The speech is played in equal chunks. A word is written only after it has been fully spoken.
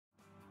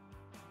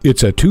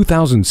It's a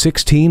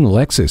 2016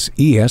 Lexus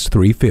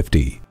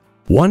ES350.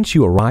 Once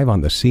you arrive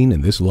on the scene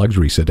in this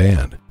luxury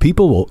sedan,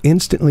 people will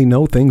instantly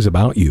know things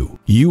about you.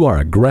 You are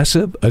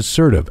aggressive,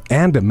 assertive,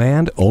 and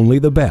demand only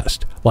the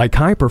best, like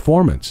high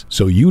performance.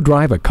 So you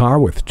drive a car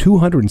with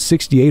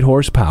 268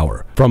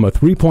 horsepower from a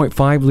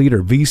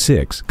 3.5-liter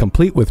V6,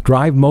 complete with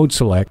drive mode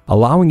select,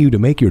 allowing you to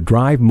make your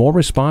drive more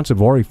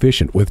responsive or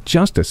efficient with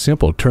just a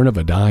simple turn of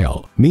a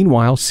dial.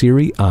 Meanwhile,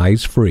 Siri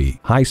eyes free,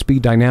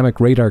 high-speed dynamic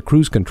radar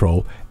cruise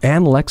control,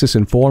 and Lexus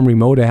Inform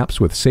remote apps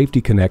with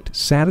Safety Connect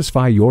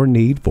satisfy your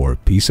need for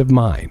peace of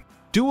mind.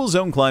 Dual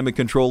zone climate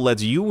control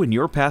lets you and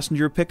your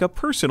passenger pick a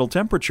personal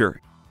temperature.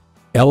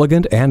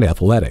 Elegant and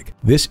athletic,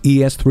 this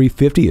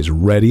ES350 is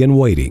ready and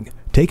waiting.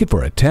 Take it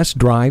for a test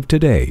drive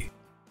today.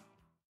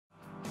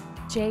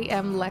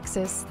 JM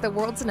Lexus, the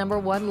world's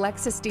 #1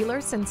 Lexus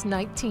dealer since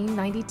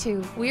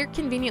 1992. We're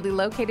conveniently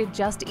located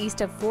just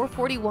east of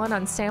 441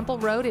 on Sample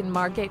Road in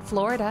Margate,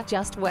 Florida,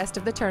 just west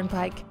of the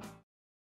Turnpike.